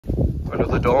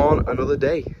another dawn, another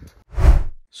day.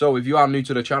 So if you are new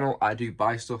to the channel, I do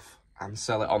buy stuff and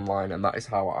sell it online, and that is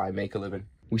how I make a living.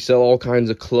 We sell all kinds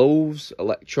of clothes,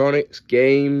 electronics,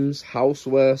 games,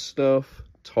 houseware stuff,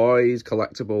 toys,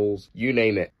 collectibles, you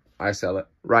name it, I sell it.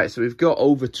 Right, so we've got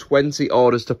over 20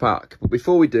 orders to pack, but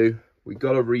before we do, we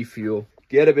gotta refuel,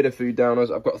 get a bit of food down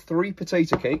us. I've got 3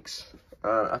 potato cakes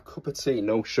and a cup of tea,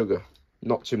 no sugar,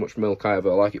 not too much milk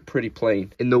either. I like it pretty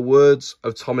plain. In the words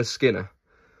of Thomas Skinner,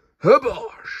 herbosh!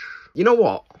 You know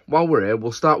what? While we're here,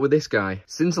 we'll start with this guy.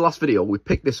 Since the last video, we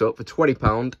picked this up for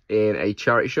 £20 in a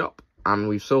charity shop, and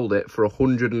we've sold it for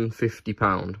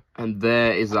 £150. And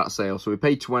there is that sale. So we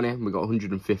paid 20 and we got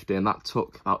 150, and that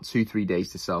took about 2-3 days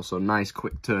to sell. So nice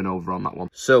quick turnover on that one.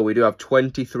 So we do have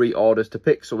 23 orders to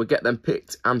pick, so we get them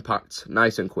picked and packed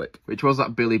nice and quick. Which was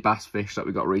that Billy Bass fish that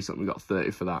we got recently. We got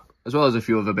 30 for that, as well as a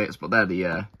few other bits, but they're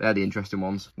the interesting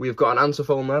ones. We've got an answer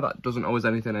phone there that doesn't owe us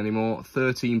anything anymore.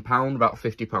 £13, about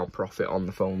 £50 profit on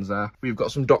the phones there. We've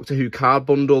got some Doctor Who card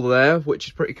bundle there, which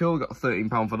is pretty cool. We've got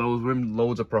 £13 for those. We're in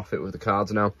loads of profit with the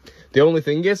cards now. The only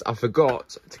thing is, I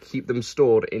forgot to keep them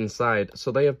stored inside,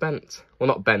 so they have bent. Well,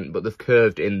 not bent, but they've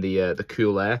curved in the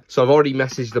cool air. So I've already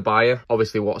messaged the buyer.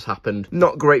 Obviously, what's happened,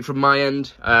 not great from my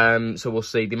end. So we'll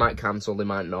see. They might cancel, they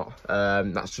might not.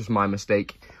 That's just my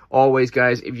mistake. Always,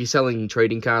 guys, if you're selling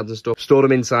trading cards and stuff, store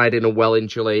them inside in a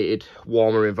well-insulated,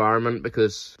 warmer environment,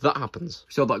 because that happens.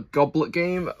 We sold that Goblet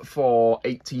game for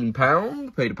 £18.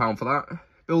 Paid £1 for that.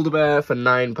 Build-A-Bear for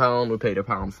 £9. We paid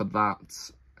 £1 for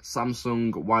that.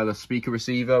 Samsung wireless speaker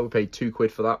receiver, we paid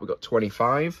 £2 for that. We got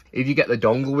 25. If you get the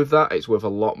dongle with that, it's worth a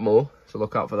lot more, so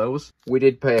look out for those. We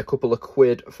did pay a couple of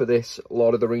quid for this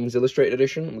Lord of the Rings Illustrated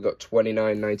Edition. We got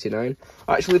 £29.99.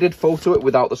 I actually did photo it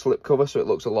without the slipcover, so it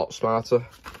looks a lot smarter.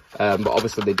 But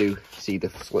obviously they do see the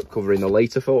slipcover in the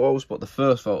later photos, but the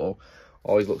first photo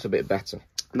always looks a bit better.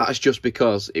 And that's just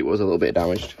because it was a little bit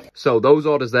damaged. So those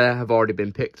orders there have already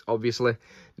been picked, obviously.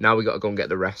 Now we got to go and get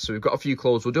the rest. So we've got a few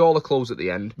clothes. We'll do all the clothes at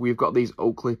the end. We've got these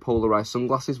Oakley polarized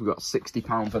sunglasses. We got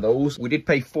 £60 for those. We did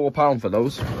pay £4 for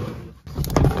those.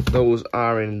 Those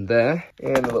are in there.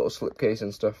 And a little slipcase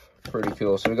and stuff. Pretty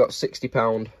cool. So we got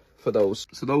 £60 for those.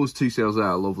 So those 2 sales there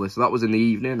are lovely. So that was in the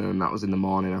evening and that was in the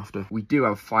morning after. We do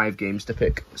have 5 games to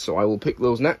pick, so I will pick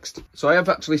those next. So I have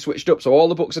actually switched up. So all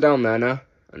the books are down there now.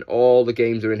 And all the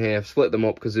games are in here. I've split them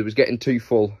up because it was getting too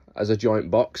full as a joint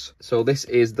box. So this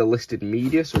is the listed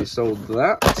media. So we sold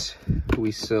that.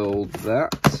 We sold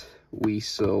that. We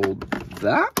sold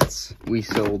that. We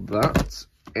sold that.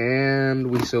 And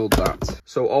we sold that.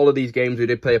 So all of these games we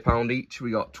did pay £1 each.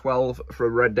 We got 12 for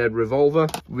Red Dead Revolver.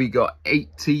 We got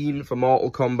 18 for Mortal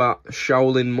Kombat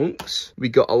Shaolin Monks. We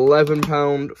got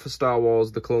 £11 for Star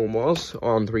Wars The Clone Wars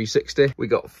on 360. We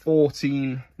got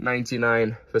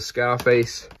 $14.99 for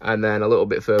Scarface. And then a little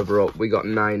bit further up, we got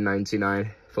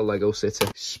 $9.99 for Lego City.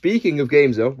 Speaking of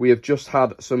games though, we have just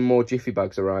had some more Jiffy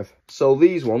bags arrive. So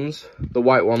these ones, the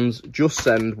white ones, just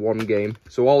send 1 game.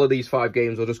 So all of these 5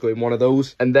 games will just go in one of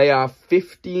those. And they are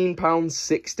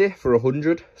 £15.60 for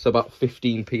 100. So about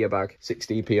 15p a bag,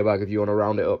 16p a bag if you want to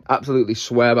round it up. Absolutely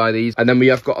swear by these. And then we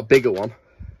have got a bigger one,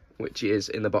 which is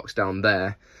in the box down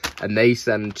there. And they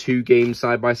send 2 games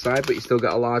side by side, but you still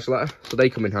get a large letter. So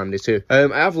they come in handy too. I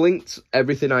have linked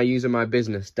everything I use in my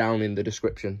business down in the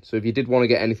description. So if you did want to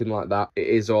get anything like that, it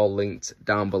is all linked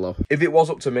down below. If it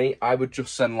was up to me, I would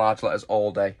just send large letters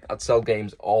all day. I'd sell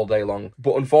games all day long.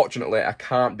 But unfortunately, I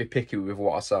can't be picky with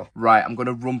what I sell. Right, I'm going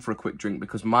to run for a quick drink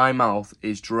because my mouth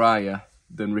is drier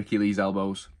than Ricky Lee's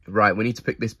elbows. Right, we need to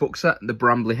pick this book set, the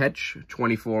Brambley Hedge,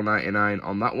 £24.99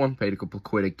 on that one. Paid a couple of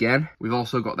quid again. We've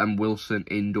also got them Wilson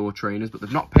indoor trainers, but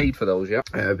they've not paid for those yet.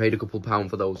 I paid a couple of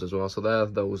pounds for those as well, so there are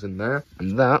those in there.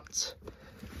 And that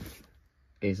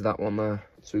is that one there.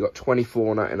 So we got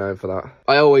 £24.99 for that.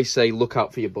 I always say look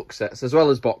out for your book sets, as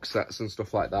well as box sets and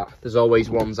stuff like that. There's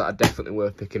always ones that are definitely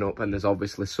worth picking up, and there's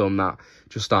obviously some that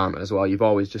just aren't as well. You've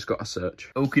always just got to search.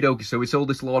 Okie dokie, so we sold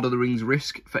this Lord of the Rings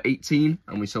Risk for 18,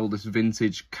 and we sold this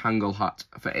vintage Kangol hat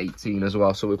for 18 as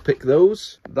well. So we'll pick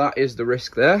those. That is the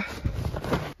Risk there.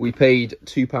 We paid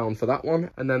 £2 for that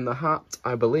one, and then the hat,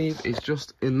 I believe, is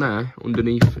just in there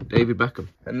underneath David Beckham.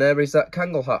 And there is that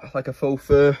Kangol hat, like a faux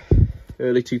fur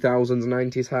early 2000s,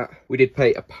 90s hat. We did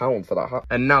pay £1 for that hat.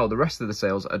 And now the rest of the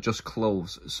sales are just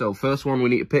clothes. So first one we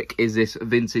need to pick is this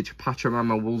vintage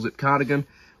Pachamama wool zip cardigan.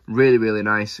 Really, really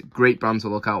nice. Great brand to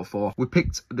look out for. We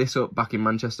picked this up back in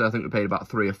Manchester. I think we paid about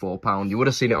 £3 or £4. You would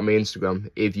have seen it on my Instagram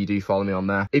if you do follow me on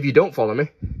there. If you don't follow me,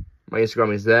 my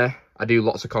Instagram is there. I do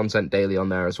lots of content daily on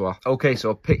there as well. Okay, so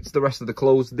I picked the rest of the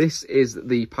clothes. This is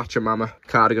the Pachamama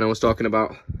cardigan I was talking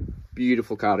about.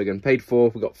 Beautiful cardigan. Paid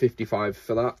 £4, we got 55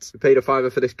 for that. We paid a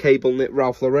 £5 for this cable knit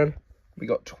Ralph Lauren. We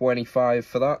got 25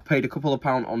 for that. Paid a couple of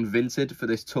pound on Vinted for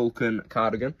this Tulken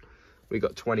cardigan. We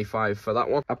got 25 for that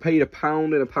one. I paid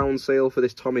 £1 in a pound sale for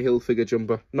this Tommy Hilfiger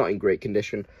jumper. Not in great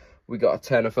condition. We got a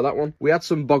tenner for that one. We had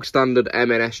some bog standard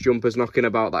M&S jumpers knocking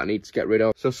about that I need to get rid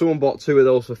of. So someone bought 2 of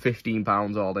those for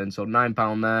 £15 all in. So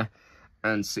 £9 there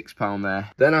and £6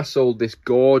 there. Then I sold this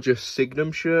gorgeous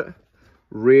Signum shirt.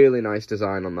 Really nice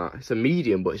design on that. It's a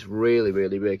medium, but it's really,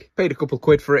 really big. Paid a couple of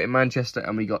quid for it in Manchester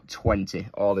and we got 20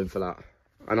 all in for that.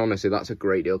 And honestly, that's a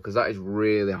great deal because that is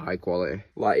really high quality.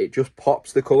 Like, it just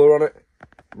pops the colour on it.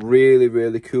 Really,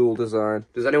 really cool design.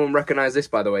 Does anyone recognise this,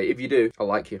 by the way? If you do, I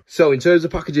like you. So, in terms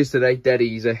of packages today, dead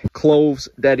easy. Clothes,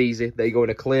 dead easy. They go in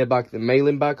a clear bag, the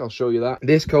mailing bag. I'll show you that.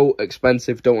 This coat,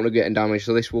 expensive. Don't want to get damaged,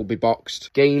 so this will be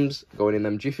boxed. Games, going in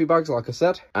them jiffy bags, like I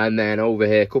said. And then over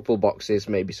here, a couple of boxes,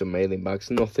 maybe some mailing bags.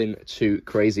 Nothing too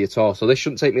crazy at all. So, this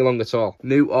shouldn't take me long at all.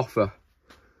 New offer.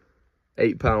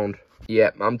 £8.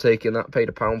 Yeah, I'm taking that. Paid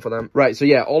 £1 for them. Right, so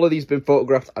yeah, all of these been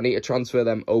photographed. I need to transfer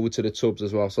them over to the tubs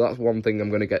as well. So that's one thing I'm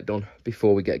going to get done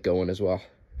before we get going as well.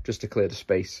 Just to clear the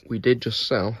space. We did just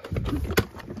sell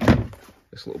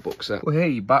this little book set. Well,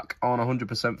 hey, back on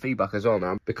 100% feedback as well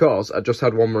now, because I just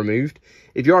had one removed.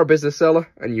 If you're a business seller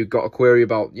and you've got a query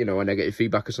about, you know, a negative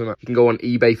feedback or something, you can go on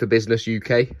eBay for Business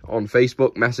UK on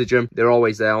Facebook, message them. They're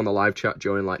always there on the live chat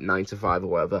during like 9 to 5 or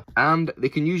whatever. And they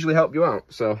can usually help you out.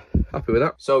 So happy with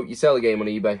that. So you sell a game on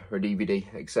eBay or a DVD,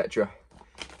 etc.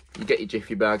 You get your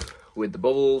jiffy bag with the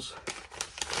bubbles,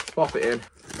 pop it in,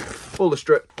 pull the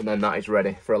strip, and then that is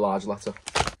ready for a large letter.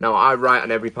 Now, I write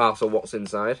on every parcel what's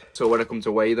inside, so when I come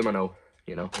to weigh them, I know,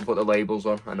 you know, and put the labels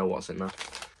on, I know what's in there.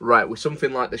 Right, with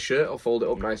something like the shirt, I'll fold it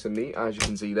up nice and neat, as you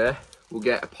can see there. We'll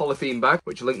get a polythene bag,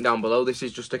 which I'll link down below. This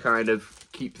is just to kind of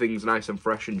keep things nice and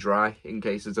fresh and dry in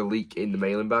case there's a leak in the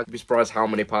mailing bag. You'd be surprised how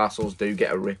many parcels do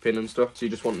get a rip in and stuff. So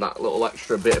you just want that little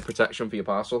extra bit of protection for your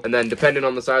parcel. And then depending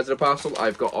on the size of the parcel,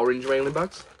 I've got orange mailing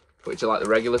bags, which are like the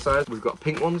regular size. We've got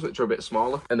pink ones, which are a bit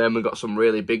smaller. And then we've got some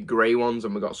really big grey ones,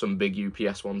 and we've got some big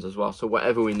UPS ones as well. So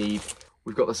whatever we need,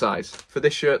 we've got the size. For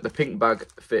this shirt, the pink bag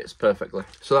fits perfectly.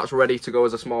 So that's ready to go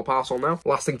as a small parcel now.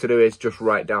 Last thing to do is just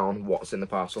write down what's in the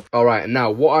parcel. All right, and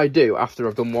now what I do after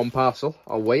I've done one parcel,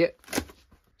 I'll weigh it.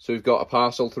 So we've got a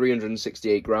parcel,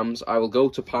 368 grams. I will go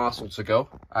to Parcel to Go,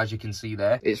 as you can see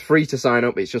there. It's free to sign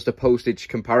up. It's just a postage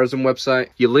comparison website.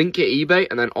 You link your eBay,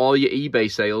 and then all your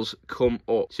eBay sales come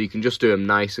up. So you can just do them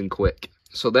nice and quick.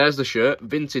 So there's the shirt,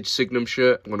 vintage Signum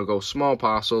shirt. I'm going to go small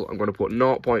parcel. I'm going to put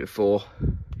 0.4,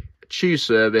 choose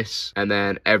service, and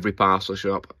then every parcel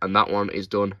shop. And that one is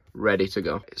done, ready to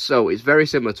go. So it's very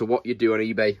similar to what you do on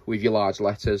eBay with your large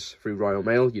letters through Royal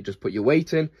Mail. You just put your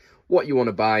weight in, what you want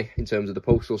to buy in terms of the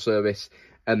postal service,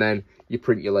 and then you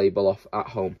print your label off at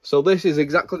home. So this is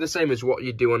exactly the same as what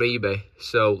you do on eBay.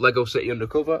 So Lego City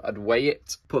Undercover, I'd weigh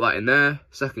it, put that in there,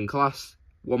 second class,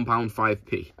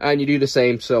 £1.5p. And you do the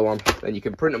same, so on. Then you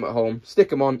can print them at home, stick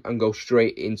them on, and go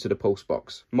straight into the post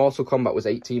box. Mortal Kombat was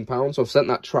 £18, so I've sent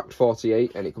that tracked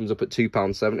 48, and it comes up at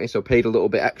 £2.70, so paid a little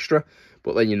bit extra.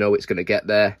 But then you know it's going to get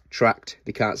there, tracked.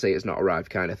 They can't say it's not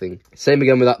arrived kind of thing. Same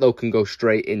again with that though, can go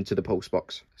straight into the post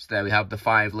box. So there we have the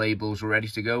 5 labels ready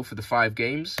to go for the 5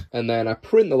 games. And then I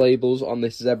print the labels on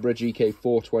this Zebra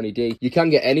GK420D. You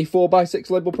can get any 4x6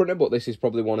 label printer, but this is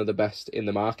probably one of the best in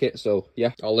the market. So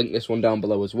yeah, I'll link this one down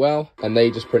below as well. And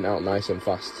they just print out nice and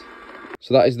fast.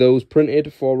 So that is those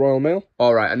printed for Royal Mail.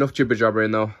 All right, enough jibber jabbering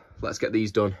though. Let's get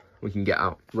these done. We can get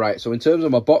out. Right, so in terms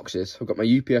of my boxes, I've got my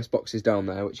UPS boxes down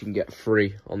there, which you can get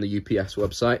free on the UPS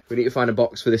website. We need to find a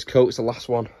box for this coat. It's the last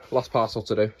one, last parcel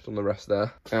to do. Done the rest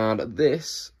there. And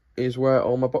this is where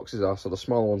all my boxes are. So the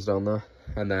smaller ones down there.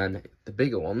 And then the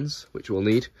bigger ones, which we'll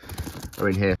need, are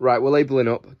in here. Right, we're labeling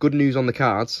up. Good news on the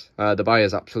cards. The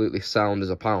buyer's absolutely sound as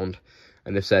a pound.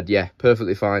 And they've said, yeah,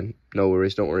 perfectly fine. No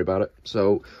worries, don't worry about it.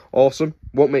 So, awesome.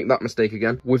 Won't make that mistake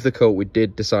again. With the coat, we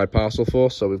did decide parcel for,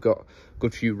 so we've got a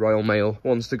good few Royal Mail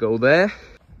ones to go there.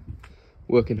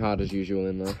 Working hard as usual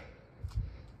in there.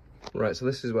 Right, so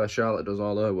this is where Charlotte does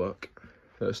all her work.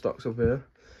 Her stock's up here.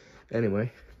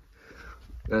 Anyway,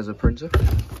 there's a printer.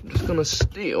 I'm just going to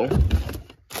steal a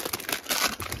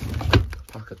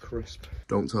pack of crisp.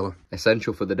 Don't tell her.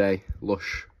 Essential for the day,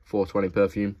 Lush 420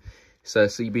 perfume. It's a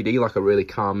CBD, like a really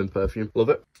calming perfume. Love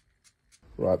it.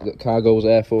 Right, we've got Cargo's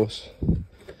Air Force.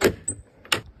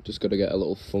 Just got to get a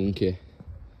little funky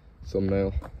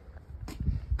thumbnail.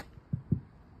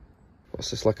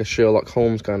 What's this, like a Sherlock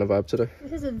Holmes kind of vibe today?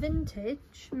 This is a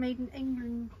vintage, made in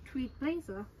England tweed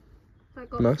blazer.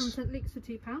 That got Nice. from St Luke's for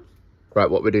 £2. Right,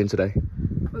 what we're doing today?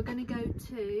 We're going to go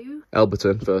to...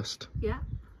 Elberton first. Yeah.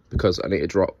 Because I need to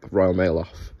drop Royal Mail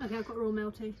off. Okay, I've got Royal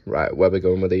Mail too. Right, where are we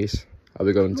going with these? Are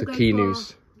we going to Key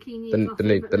News?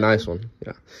 The nice one,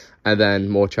 yeah. And then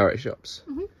more charity shops.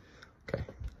 Okay,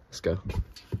 let's go.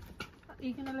 Are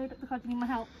you going to load up the card? Do you need my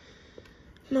help?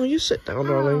 No, you sit down,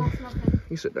 darling. Lovely.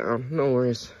 You sit down. No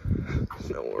worries.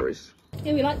 No worries.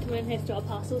 Yeah, we like coming in here to do our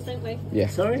parcels, don't we? Yeah.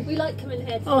 Sorry? We like coming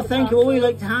here to Oh, thank you. All we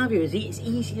like to have you is it's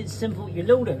easy, it's simple. You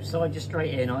load outside just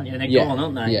straight in, aren't you? And they're gone,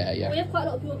 aren't they? Yeah, yeah. We have quite a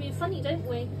lot of people being funny, don't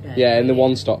we? Yeah, and the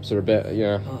one-stops are a bit,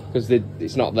 because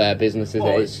it's not their business, is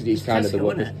it? It's kind of the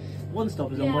workers. One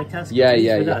stop is on my task. Yeah,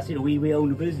 yeah, with yeah. us, you know, we own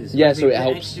the business. Yeah, so it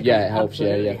helps. Yeah, it helps.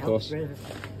 Yeah, yeah, of course.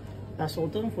 That's all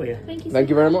done for you. Thank you. Thank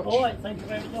you very much. All right, thank you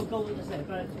very much. No, go with us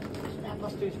there.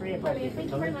 Plus 2, 3 o'clock. Brilliant. Thank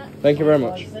you very much. Thank you very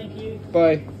much. Thank you.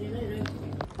 Bye. See you later.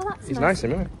 Well, that's He's nice,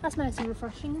 isn't he? That's nice and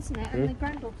refreshing, isn't it? And the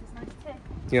granddaughter's nice too.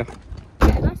 Yeah.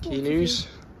 Yeah, nice Key news.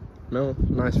 No,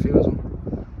 nice view as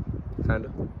well. Kinda.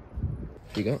 What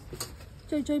you got?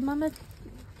 Jojo Mama.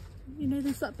 You know,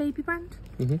 there's that baby brand.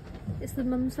 It's the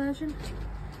mum's version.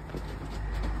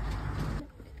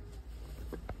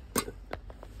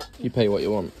 You pay what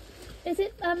you want. Is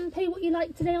it pay what you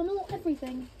like today on all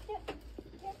everything?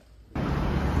 Yeah.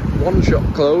 One shop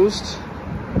closed.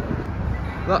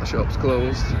 That shop's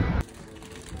closed.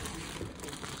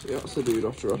 See, that's the dude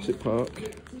off Jurassic Park.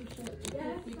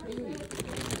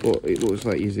 But it looks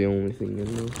like he's the only thing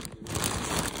in there.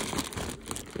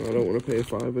 I don't want to pay a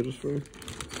 £5 just for him.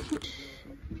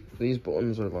 These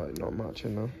buttons are like not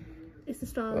matching now. It's the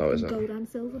style is in it? gold and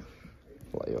silver.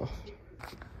 Let you off.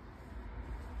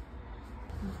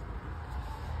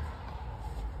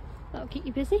 That'll keep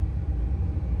you busy.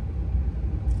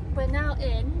 We're now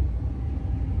in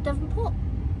Devonport.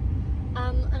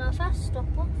 And our first stop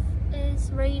off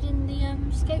is raiding the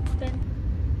scope bin.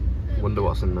 Wonder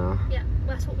what's in there. Yeah,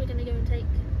 that's what we're going to go and take.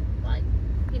 Like,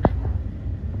 you know.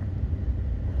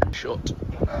 Shut.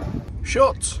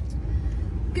 Shut!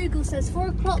 Google says 4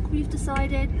 o'clock, we've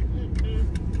decided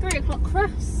 3 o'clock for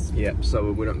us. Yep,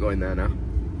 so we're not going there now.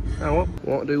 Oh well.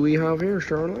 What do we have here,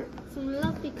 Charlotte? Some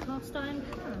lovely cast iron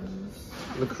pans.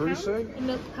 Le Creuset? A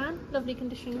milk pan, lovely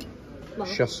condition. Well,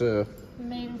 Chasseur.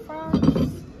 made in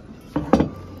France.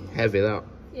 Heavy that.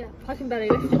 Yeah, I can barely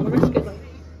lift it, the rest goes like.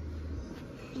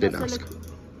 Didn't ask.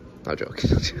 No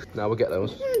joking. Now we'll get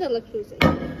those. And a Le Creuset.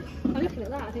 I'm looking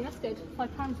at that, I think that's good.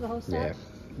 £5 for the whole set. Yeah.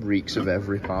 Reeks of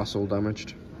every parcel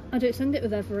damaged. I don't send it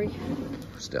with every.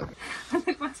 Still. I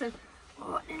look massive.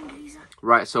 What in these are?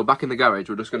 Right, so back in the garage,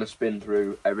 we're just going to spin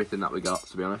through everything that we got,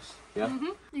 to be honest. Yeah?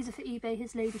 These are for eBay,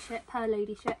 his ladyship, her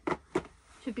ladyship.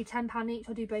 Should be £10 each,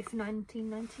 I'll do both for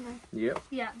 £19.99. Yep.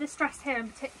 Yeah, this dress here in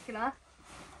particular,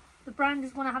 the brand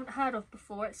is one I haven't heard of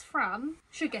before. It's from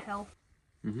Sugar Hill.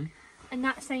 And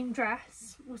that same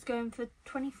dress was going for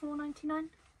 £24.99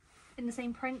 in the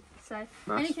same print. So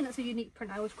anything that's a unique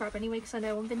print I always grab anyway, because I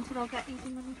know on Vinted I'll get easy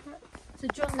money for it. So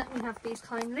John let me have these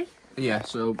kindly. Yeah,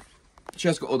 so she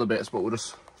has got other bits, but we'll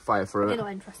just fire through it. You're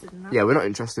not interested in that? Yeah, we're not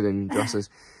interested in dresses.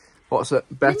 What's it?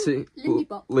 Betty? Lindy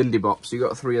Bop. Lindy Bops. You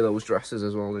got 3 of those dresses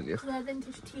as well, didn't you? So they're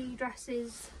vintage tea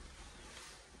dresses.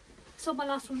 Sold my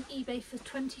last one on eBay for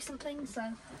 20 something, so.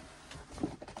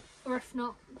 Or if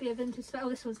not, be a vintage. Oh,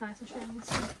 this one's nice. I'll show you this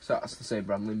one. So that's the same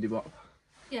brand, Lindy Bop.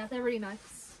 Yeah, they're really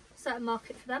nice. Certain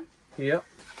market for them. Yep.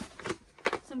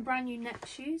 Some brand new neck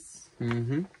shoes.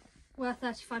 Worth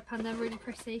 £35. They're really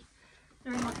pretty.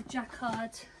 They're in like a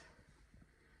jacquard,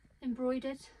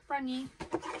 embroidered, brand new,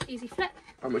 easy flip.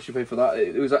 How much you pay for that?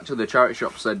 It was actually the charity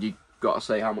shop said you got to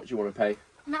say how much you want to pay.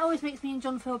 And that always makes me and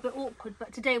John feel a bit awkward,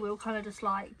 but today we were kind of just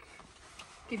like,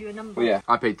 give you a number. Well, yeah,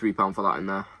 I paid £3 for that in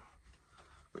there,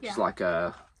 which is like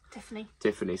a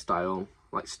Tiffany style,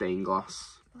 like stained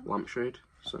glass lampshade.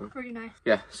 So really nice.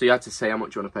 Yeah, so you had to say how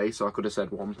much you want to pay, so I could have said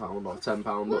 £1 or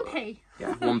 £10. One p?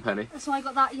 Yeah, 1 penny. So I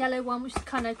got that yellow one, which is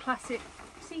kind of classic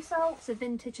sea salt. It's a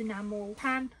vintage enamel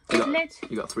pan You with got, lid.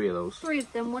 You got 3 of those. 3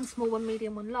 of them, 1 small, 1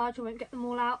 medium, 1 large. I won't get them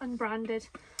all out, and branded.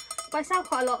 But I sell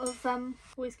quite a lot of,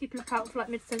 always keep a look out for like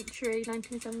mid-century,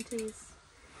 1970s.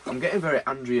 I'm getting very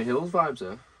Andrea Hills vibes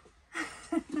here.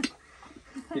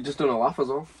 You just done a laugh as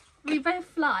well. We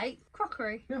both like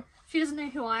crockery. Yeah. She doesn't know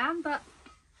who I am, but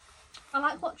I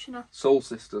like watching her. Soul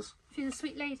Sisters. She's a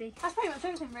sweet lady. That's pretty much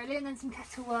everything really, and then some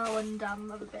kettlewell and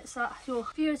other bits. So your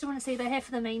viewers don't want to see, they're here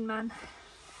for the main man.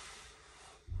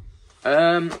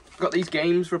 Got these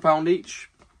games for £1 each.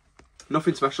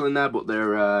 Nothing special in there, but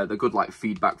they're good like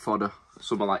feedback fodder.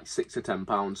 Some are like £6 to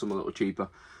 £10, some are a little cheaper.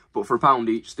 But for £1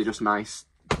 each, they're just nice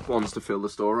ones to fill the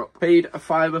store up. Paid a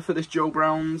 £5 for this Joe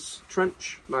Brown's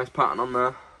trench. Nice pattern on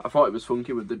there. I thought it was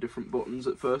funky with the different buttons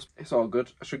at first. It's all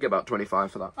good. I should get about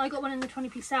 25 for that. I got one in the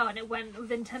 20p sale and it went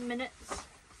within 10 minutes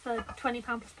for £20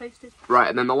 plus postage. Right,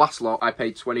 and then the last lot I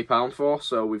paid £20 for.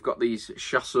 So we've got these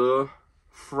Chasseur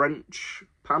French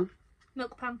pan.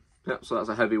 Milk pan. Yep, so that's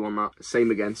a heavy one, that.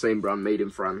 Same again, same brand, made in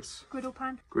France. Griddle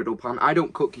pan. Griddle pan. I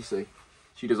don't cook, you see.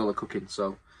 She does all the cooking,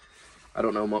 so I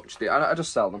don't know much. I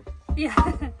just sell them. Yeah,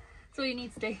 that's all you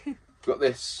need to do. Got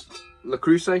this Le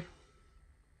Creuset,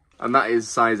 and that is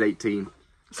size 18.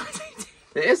 Size 18?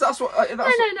 It is, that's what... That's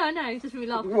No, just made me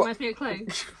laugh. It reminds me of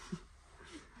clothes.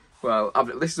 Well,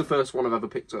 this is the first one I've ever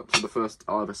picked up, so the first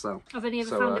I'll ever sell. I've only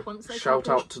ever found it once. Shout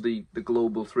out to the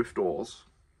global thrift stores.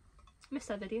 Miss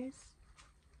their videos.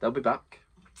 They'll be back.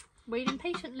 Waiting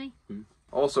patiently.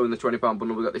 Also in the £20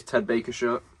 bundle, we got this Ted Baker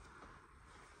shirt.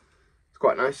 It's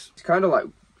quite nice. It's kind of like,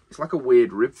 it's like a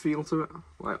weird rib feel to it,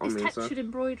 like on the inside. It's textured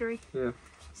embroidery. Yeah.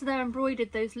 So they're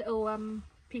embroidered, those little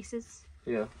pieces.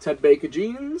 Yeah. Ted Baker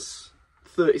jeans,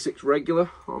 36 regular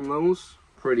on those.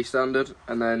 Pretty standard.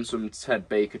 And then some Ted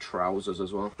Baker trousers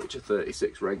as well, which are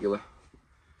 36 regular.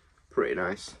 Pretty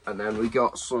nice. And then we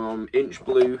got some Inch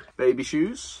Blue baby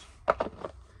shoes.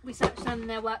 We searched them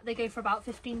and they go for about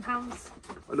 £15.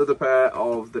 Another pair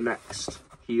of the Next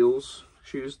Heels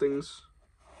shoes things.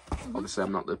 Obviously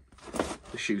I'm not the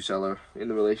shoe seller in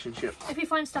the relationship. If we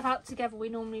find stuff out together, we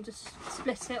normally just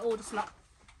split it or just let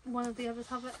one of the others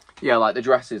have it. Yeah, like the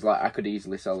dresses, like I could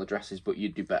easily sell the dresses, but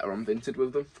you'd do better on Vinted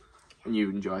with them. And you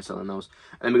enjoy selling those.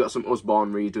 And then we got some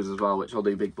Usborne readers as well, which I'll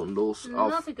do big bundles of.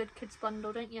 Love a good kids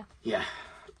bundle, don't you? Yeah.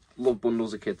 Love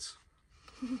bundles of kids.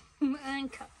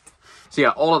 And cut. So yeah,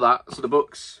 all of that. So the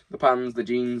books, the pans, the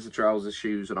jeans, the trousers,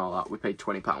 shoes and all that. We paid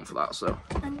 £20 for that, so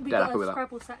and we dead got happy a with that.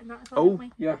 Scrabble set in that as well, didn't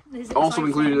we? Yeah. Also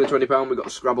included in the £20, we got a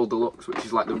Scrabble Deluxe, which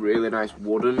is like the really nice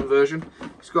wooden version.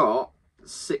 It's got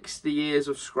 60 years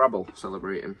of Scrabble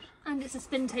celebrating. And it's a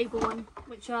spin table one,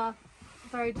 which are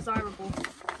very desirable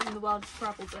in the world of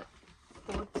Scrabble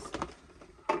boards.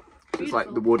 It's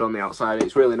like the wood on the outside.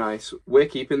 It's really nice. We're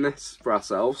keeping this for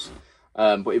ourselves,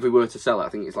 but if we were to sell it, I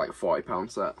think it's like a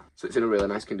 £40 set. So it's in a really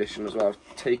nice condition as well.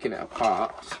 I've taken it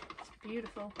apart.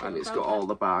 Beautiful. And it's got all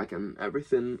the bag and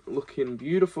everything looking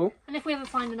beautiful. And if we ever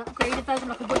find an upgraded version,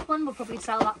 like a wood one, we'll probably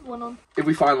sell that one on. If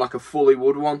we find like a fully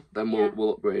wood one, then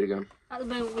we'll upgrade again. At the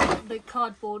moment, we've got the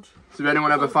cardboard. So if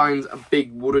anyone ever finds a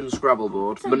big wooden Scrabble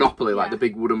board, Monopoly, like the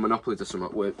big wooden Monopoly to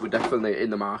something, we're definitely in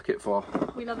the market for.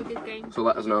 We love a good game. So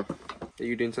let us know. Are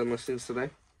you doing 10 listings today?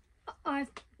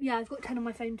 I've got 10 on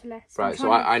my phone to list. Right,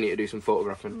 so I need to do some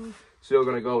photographing. So you're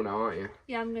going to go now, aren't you?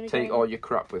 Yeah, I'm going to take all your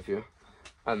crap with you,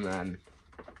 and then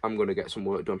I'm going to get some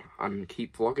work done and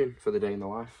keep vlogging for the day in the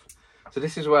life. So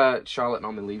this is where Charlotte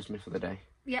normally leaves me for the day.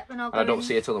 Yep, and I don't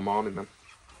see her till the morning then.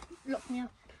 Lock me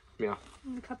up. Yeah.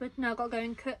 In the cupboard. Now I've got to go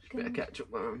and cook. Bit of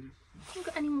ketchup there. I haven't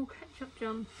got any more ketchup,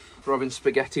 John. We're having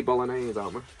spaghetti bolognese,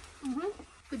 aren't we?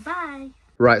 Goodbye.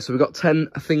 Right, so we've got 10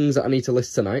 things that I need to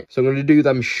list tonight. So I'm going to do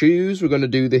them shoes. We're going to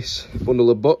do this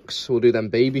bundle of books. We'll do them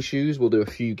baby shoes. We'll do a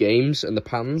few games and the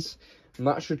pans. And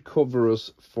that should cover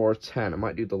us for 10. I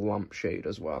might do the lampshade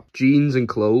as well. Jeans and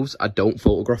clothes. I don't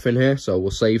photograph in here, so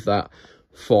we'll save that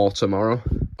for tomorrow.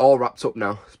 All wrapped up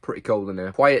now. It's pretty cold in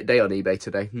here. Quiet day on eBay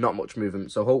today. Not much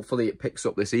movement. So hopefully it picks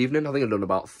up this evening. I think I've done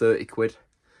about 30 quid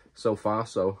so far.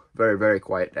 So very, very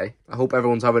quiet day. I hope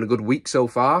everyone's having a good week so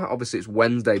far. Obviously it's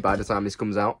Wednesday by the time this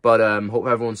comes out. But hope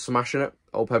everyone's smashing it.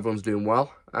 Hope everyone's doing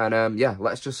well. And yeah,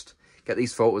 let's just get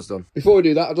these photos done. Before we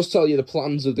do that, I'll just tell you the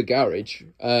plans of the garage.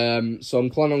 So I'm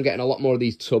planning on getting a lot more of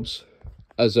these tubs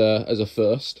as a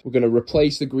first. We're going to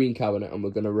replace the green cabinet and we're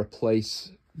going to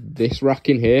replace this rack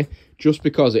in here, just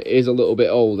because it is a little bit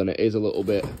old and it is a little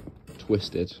bit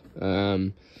twisted.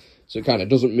 So it kind of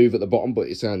doesn't move at the bottom, but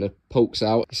it kind of pokes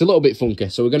out. It's a little bit funky.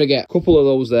 So we're going to get a couple of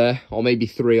those there, or maybe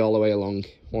 3 all the way along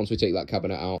once we take that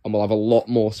cabinet out. And we'll have a lot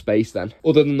more space then.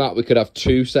 Other than that, we could have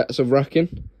 2 sets of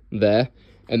racking there.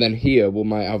 And then here, we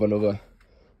might have another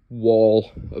wall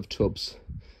of tubs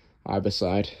either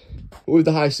side. But with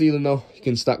the high ceiling though, you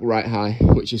can stack right high,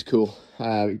 which is cool.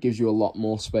 It gives you a lot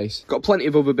more space. Got plenty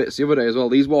of other bits the other day as well.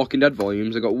 These Walking Dead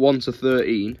volumes, I got 1 to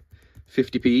 13,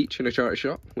 50p each in a charity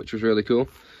shop, which was really cool.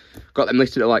 Got them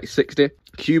listed at like 60.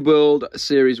 Cube World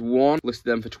Series 1,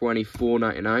 listed them for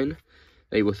 £24.99.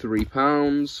 They were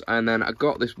 £3. And then I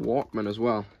got this Walkman as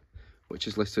well, which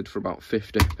is listed for about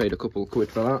 50. Paid a couple of quid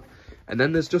for that. And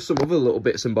then there's just some other little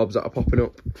bits and bobs that are popping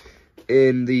up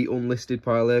in the unlisted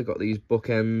pile here. Got these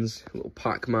bookends, little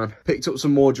Pac-Man. Picked up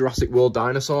some more Jurassic World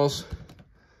dinosaurs.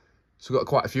 So I've got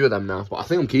quite a few of them now, but I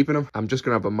think I'm keeping them. I'm just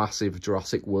going to have a massive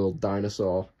Jurassic World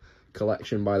dinosaur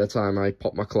collection by the time I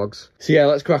pop my clogs. So yeah,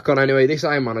 let's crack on anyway. This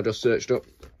Iron Man I just searched up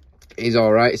is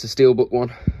alright. It's a steelbook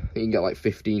one. You can get like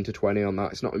 15 to 20 on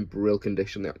that. It's not in real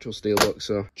condition, the actual steelbook.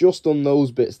 So just on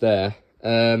those bits there.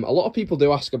 A lot of people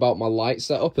do ask about my light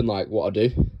setup and like what I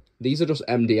do. These are just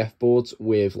MDF boards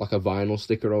with like a vinyl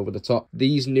sticker over the top.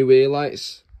 These new ear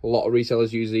lights, a lot of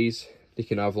resellers use these. They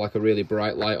can have like a really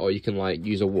bright light, or you can like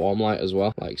use a warm light as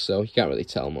well, like so. You can't really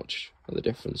tell much of the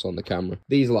difference on the camera.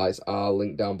 These lights are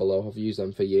linked down below. I've used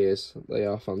them for years. They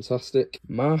are fantastic.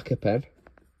 Marker pen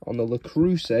on the Le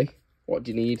Creuset. What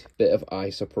do you need? Bit of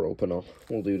isopropanol.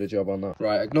 We'll do the job on that.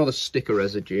 Right, ignore the sticker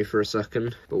residue for a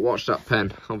second, but watch that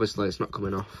pen. Obviously it's not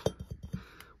coming off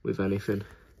with anything.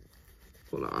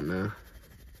 Put that on there.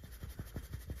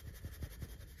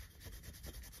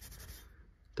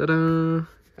 Ta-da!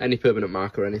 Any permanent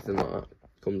marker or anything like that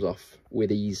comes off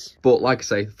with ease. But like I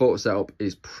say, the photo setup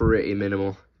is pretty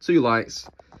minimal. 2 lights,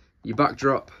 your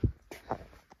backdrop,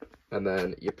 and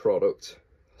then your product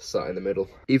sat in the middle.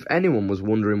 If anyone was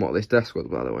wondering what this desk was,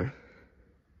 by the way,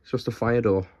 it's just a fire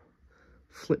door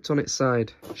flipped on its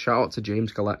side. Shout out to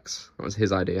James Collects. That was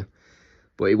his idea,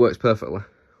 but it works perfectly,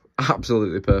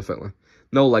 absolutely perfectly.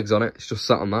 No legs on it, it's just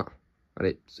sat on that,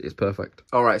 and it's perfect.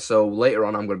 All right, so later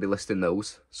on I'm going to be listing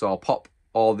those, so I'll pop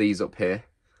all these up here.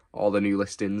 All the new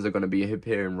listings are going to be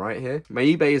appearing right here. My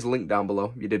eBay is linked down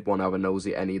below if you did want to have a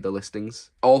nosy at any of the listings.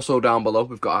 Also down below,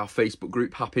 we've got our Facebook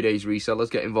group, Happy Days Resellers.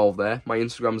 Get involved there. My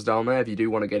Instagram's down there if you do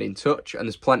want to get in touch. And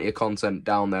there's plenty of content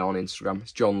down there on Instagram.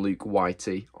 It's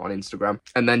jonlucbyt on Instagram.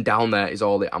 And then down there is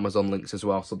all the Amazon links as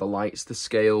well. So the lights, the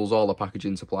scales, all the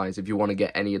packaging supplies. If you want to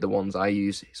get any of the ones I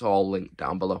use, it's all linked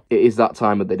down below. It is that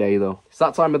time of the day though. It's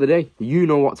that time of the day. You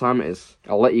know what time it is.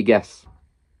 I'll let you guess.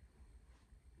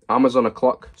 Amazon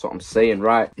o'clock, that's what I'm saying.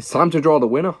 Right, it's time to draw the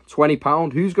winner.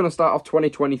 £20. Who's going to start off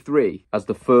 2023 as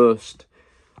the first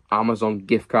Amazon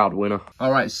gift card winner?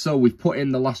 All right, so we've put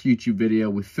in the last YouTube video.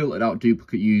 We've filtered out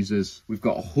duplicate users. We've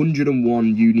got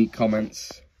 101 unique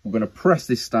comments. We're going to press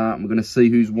this start and we're going to see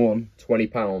who's won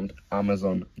 £20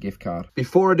 Amazon gift card.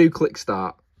 Before I do click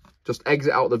start, just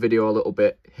exit out the video a little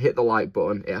bit, hit the like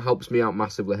button. It helps me out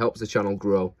massively, helps the channel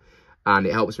grow. And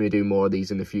it helps me do more of these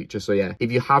in the future. So yeah,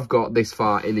 if you have got this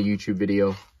far in the YouTube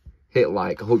video, hit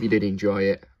like. I hope you did enjoy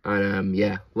it. And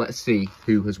yeah, let's see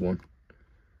who has won.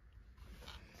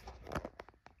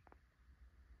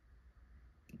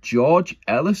 George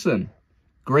Ellison.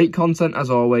 Great content as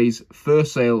always.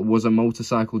 First sale was a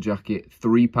motorcycle jacket,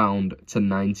 £3 to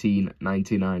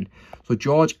 $19.99. So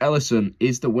George Ellison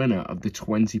is the winner of the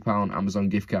 £20 Amazon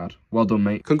gift card. Well done,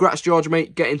 mate. Congrats, George,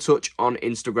 mate. Get in touch on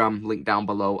Instagram, link down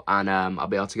below, and I'll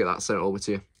be able to get that sent over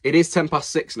to you. It is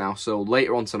 6:10 now, so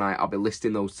later on tonight, I'll be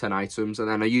listing those 10 items, and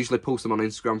then I usually post them on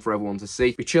Instagram for everyone to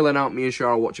see. Be chilling out, me and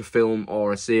Shara watch a film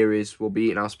or a series. We'll be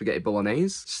eating our spaghetti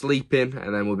bolognese, sleeping,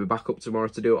 and then we'll be back up tomorrow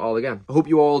to do it all again. I hope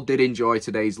you all did enjoy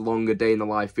today's longer day in the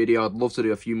life video. I'd love to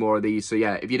do a few more of these, so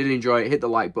yeah, if you did enjoy it, hit the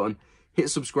like button,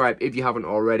 hit subscribe if you haven't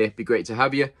already. It'd be great to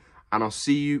have you, and I'll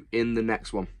see you in the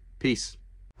next one. Peace.